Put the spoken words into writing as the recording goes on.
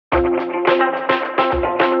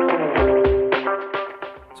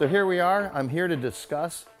So here we are. I'm here to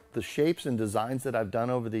discuss the shapes and designs that I've done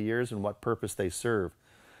over the years and what purpose they serve.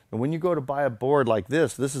 And when you go to buy a board like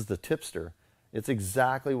this is the Tipster. It's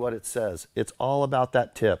exactly what it says. It's all about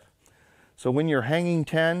that tip. So when you're hanging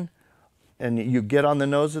 10 and you get on the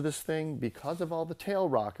nose of this thing, because of all the tail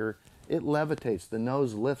rocker, it levitates. The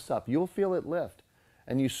nose lifts up. You'll feel it lift.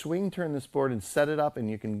 And you swing turn this board and set it up, and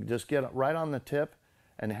you can just get right on the tip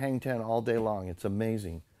and hang 10 all day long. It's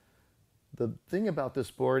amazing. The thing about this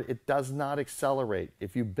board, it does not accelerate.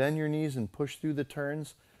 If you bend your knees and push through the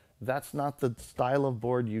turns, that's not the style of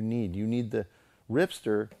board you need. You need the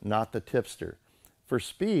ripster, not the tipster. For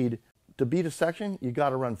speed, to beat a section, you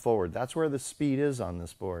got to run forward. That's where the speed is on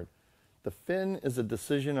this board. The fin is a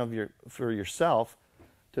decision for yourself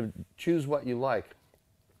to choose what you like.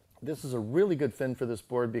 This is a really good fin for this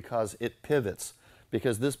board because it pivots.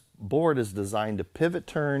 Because this board is designed to pivot,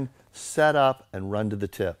 turn, set up, and run to the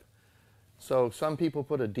tip. So some people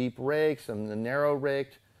put a deep rake, some a narrow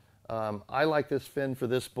raked. I like this fin for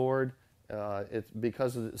this board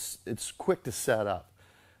because it's quick to set up.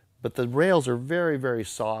 But the rails are very, very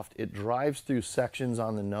soft. It drives through sections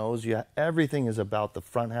on the nose. Everything is about the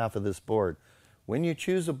front half of this board. When you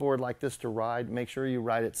choose a board like this to ride, make sure you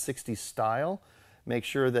ride it 60 style. Make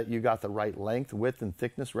sure that you got the right length, width, and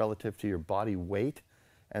thickness relative to your body weight.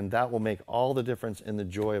 And that will make all the difference in the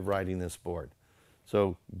joy of riding this board.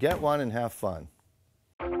 So get one and have fun.